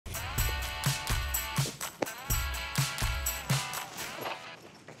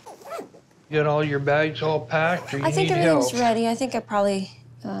You got all your bags all packed, or you I think need everything's help? ready. I think I probably,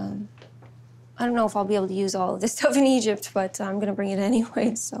 I don't know if I'll be able to use all of this stuff in Egypt, but I'm gonna bring it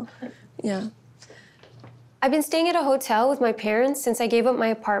anyway, so, yeah. I've been staying at a hotel with my parents since I gave up my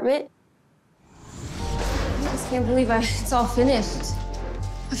apartment. I just can't believe it's all finished.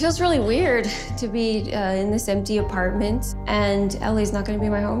 It feels really weird to be in this empty apartment, and LA's not gonna be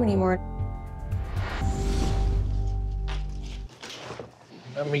my home anymore.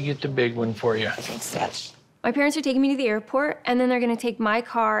 Let me get the big one for you. Thanks, Dad. My parents are taking me to the airport, and then they're gonna take my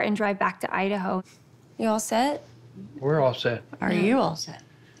car and drive back to Idaho. You all set? We're all set. Are you all set?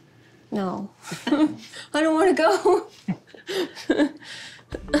 No. I don't want to go.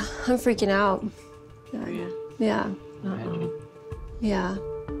 I'm freaking out. Yeah. Yeah.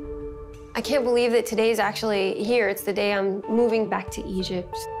 I can't believe that today's actually here. It's the day I'm moving back to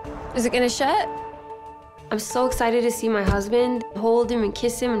Egypt. Is it gonna shut? I'm so excited to see my husband, hold him and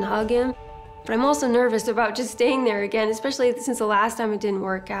kiss him and hug him. But I'm also nervous about just staying there again, especially since the last time it didn't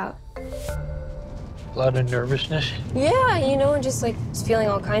work out. A lot of nervousness. Yeah, you know, and just like feeling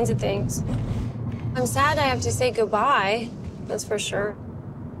all kinds of things. I'm sad I have to say goodbye, that's for sure.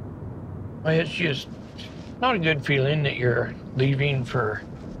 Well, it's just not a good feeling that you're leaving for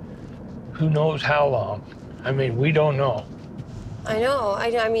who knows how long. I mean, we don't know. I know.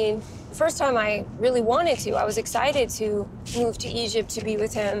 I mean, first time I really wanted to. I was excited to move to Egypt to be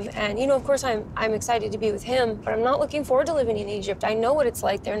with him. And, you know, of course, I'm excited to be with him, but I'm not looking forward to living in Egypt. I know what it's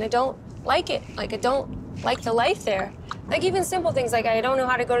like there, and I don't like it. Like, I don't like the life there. Like, even simple things like I don't know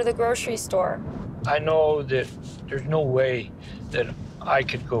how to go to the grocery store. I know that there's no way that I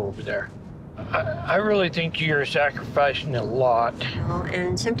could go over there. I really think you're sacrificing a lot.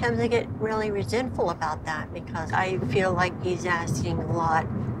 And sometimes I get really resentful about that because I feel like he's asking a lot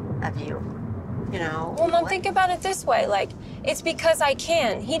of you, you know? Well, Mom, think about it this way. Like, it's because I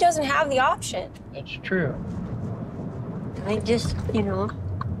can. He doesn't have the option. That's true. I just, you know,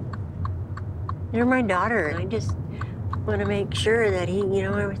 you're my daughter. And I just want to make sure that he, you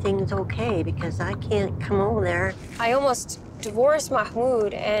know, everything's okay because I can't come over there. I almost divorced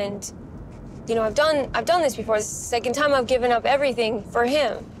Mahmoud, and you know, I've done this before. It's the second time I've given up everything for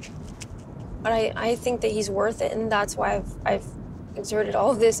him. But I think that he's worth it, and that's why I've exerted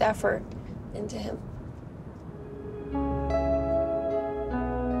all of this effort into him.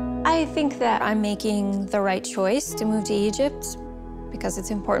 I think that I'm making the right choice to move to Egypt because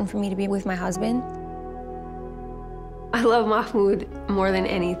it's important for me to be with my husband. I love Mahmoud more than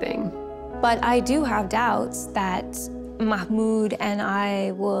anything. But I do have doubts that Mahmoud and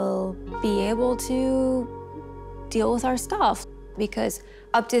I will be able to deal with our stuff because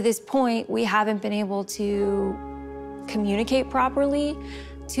up to this point, we haven't been able to communicate properly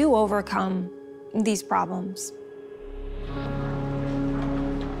to overcome these problems.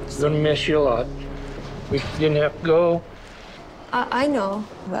 It's gonna miss you a lot. We didn't have to go. I know,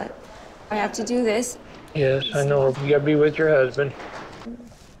 but I have to do this. Yes, I know. You gotta be with your husband.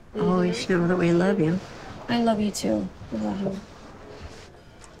 Always know that we love you. I love you too. I love you.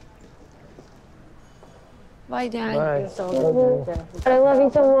 Bye, Dad. Bye. I love you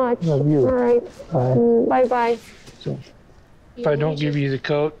so much. Love you. All right. Bye. Bye-bye. So, if I don't give you the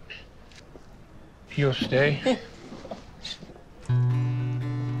coat, you'll stay?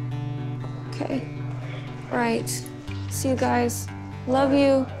 Okay. All right. See you guys. Love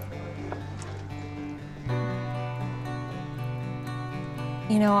you.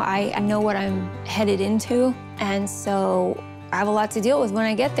 You know, I know what I'm headed into, and so I have a lot to deal with when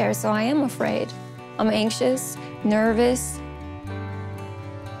I get there, so I am afraid. I'm anxious, nervous.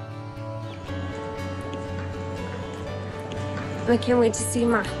 I can't wait to see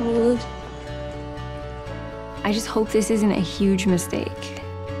Mahmoud. I just hope this isn't a huge mistake.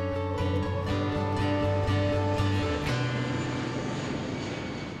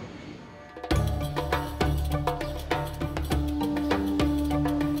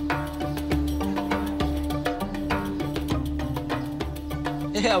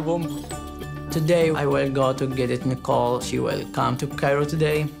 Yeah, boom. Today I will go to get it Nicole. She will come to Cairo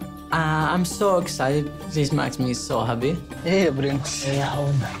today. I'm so excited. This makes me so happy. ايه يا برنس يا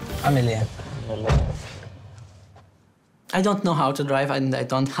حبيبي عامل ايه؟ I don't know how to drive and I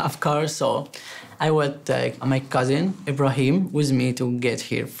don't have car, so I will take my cousin Ibrahim with me to get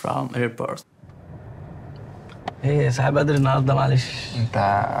here from airport. ايه صاحب بدري النهارده معلش انت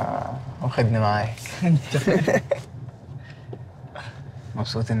واخدني معاك.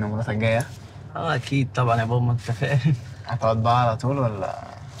 مبسوط ان مراتك جايه؟ اه اكيد طبعا يا بابا، ما انت فاهم. هتقعد بقى على طول ولا؟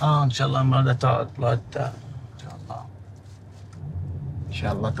 اه ان شاء الله النهارده تقعد لغايه ان شاء الله. ان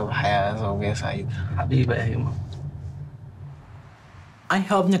شاء الله تبقى حياه زوجيه سعيده. حبيبه يا هيما. I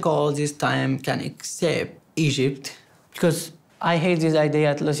hope Nicole this time can accept Egypt because I hate this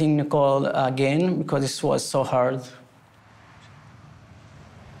idea of losing Nicole again because this was so hard.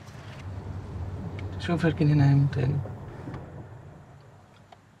 شوف اركن هنا يا تاني.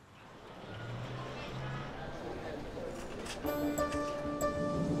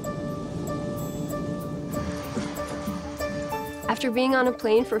 After being on a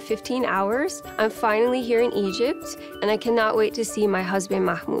plane for 15 hours, I'm finally here in Egypt, and I cannot wait to see my husband,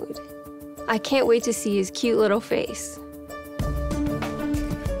 Mahmoud. I can't wait to see his cute little face.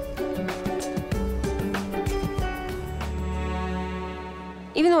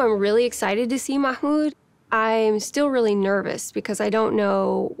 Even though I'm really excited to see Mahmoud, I'm still really nervous because I don't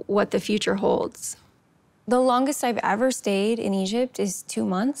know what the future holds. The longest I've ever stayed in Egypt is 2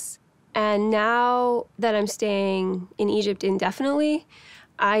 months. And now that I'm staying in Egypt indefinitely,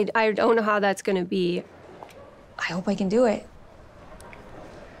 I don't know how that's gonna be. I hope I can do it.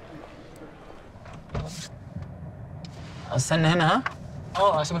 استنى هنا ها؟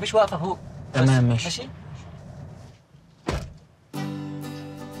 عشان ما فيش وقفة فوق. تمام ماشي. ماشي؟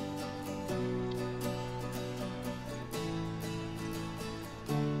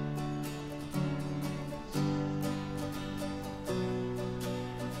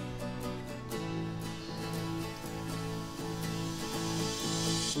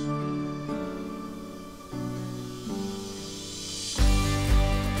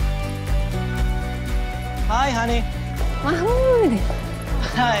 Hi, honey. Mahmoud!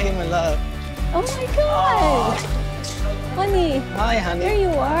 Hi, my love. Oh my God! Honey, Hi, honey. there you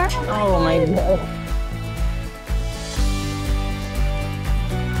are. Oh, my God.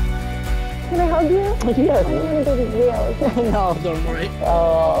 Can I hug you? Yes. I'm gonna go to jail. No, don't worry.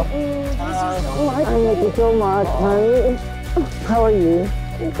 I miss you so much, honey. How are you?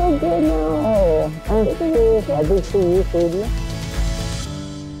 I'm so good now. Oh, I'm so happy to see you, sweetie.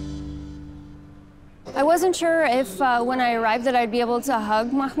 I wasn't sure if when I arrived that I'd be able to hug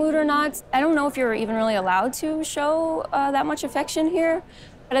Mahmoud or not. I don't know if you're even really allowed to show that much affection here.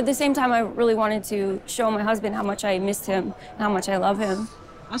 But at the same time, I really wanted to show my husband how much I missed him and how much I love him.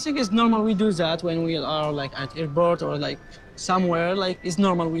 I think it's normal we do that when we are like at airport or like somewhere. Like it's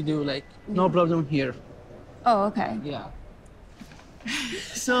normal we do. Like no problem here. Oh, okay. Yeah.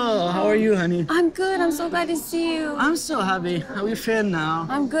 So, how are you, honey? I'm good. I'm so glad to see you. I'm so happy. How you feel now?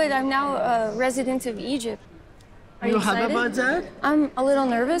 I'm good. I'm now a resident of Egypt. Are you you happy excited? about that? I'm a little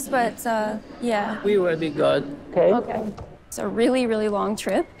nervous, but yeah. We will be good. Okay. Okay. It's a really, really long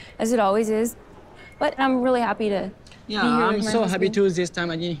trip, as it always is. But I'm really happy to be Yeah, here I'm with my so happy husband. too this time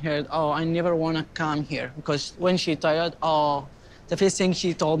I didn't hear it. Oh, I never want to come here because when she tired, oh, the first thing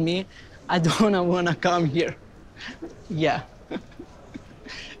she told me, I don't want to come here. Yeah.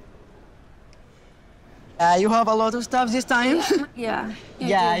 You have a lot of stuff this time? Yeah.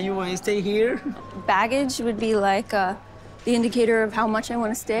 Yeah, you want to stay here? Baggage would be like the indicator of how much I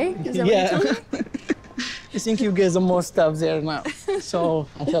want to stay. Is that Yeah. what you're telling me? I think you get the most stuff there now. So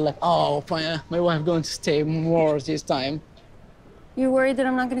I feel like, oh, my wife going to stay more this time. You're worried that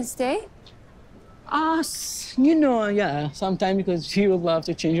I'm not going to stay? You know, yeah, sometimes because she would love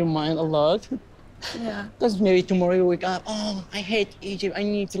to change your mind a lot. Yeah. Because maybe tomorrow you wake up, oh, I hate Egypt, I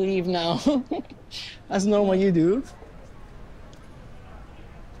need to leave now. That's normal you do.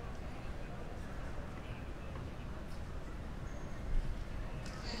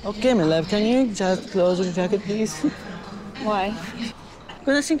 Okay, my love, can you just close your jacket, please? Why?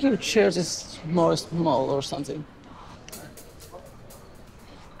 Because I think your shirt is more small or something.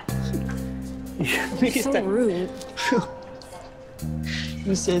 So rude.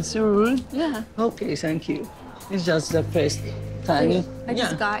 You said so rude? Yeah. Okay, thank you. It's just the first time. I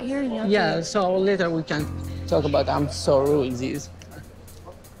just got here, you know. Yeah, so later we can talk about I'm so rude this.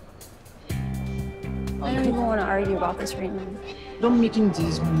 I don't even want to argue about this right now. Don't making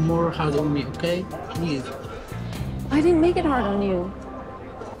this more hard on me, okay? Please. I didn't make it hard on you.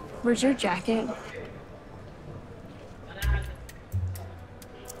 Where's your jacket?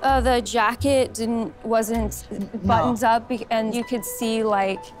 The jacket wasn't buttons up, and you could see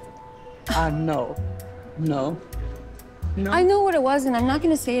like. No. No. No. I know what it was, and I'm not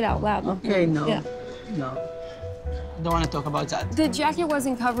gonna say it out loud. Okay, no. Yeah. No. Don't want to talk about that. The jacket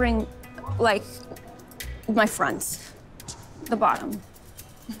wasn't covering, like, my front, the bottom.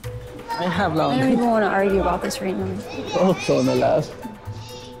 I have I don't long. even want to argue about this right now. Okay, my love.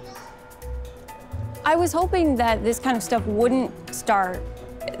 I was hoping that this kind of stuff wouldn't start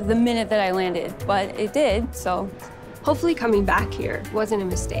the minute that I landed, but it did, so hopefully coming back here wasn't a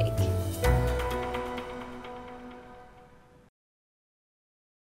mistake.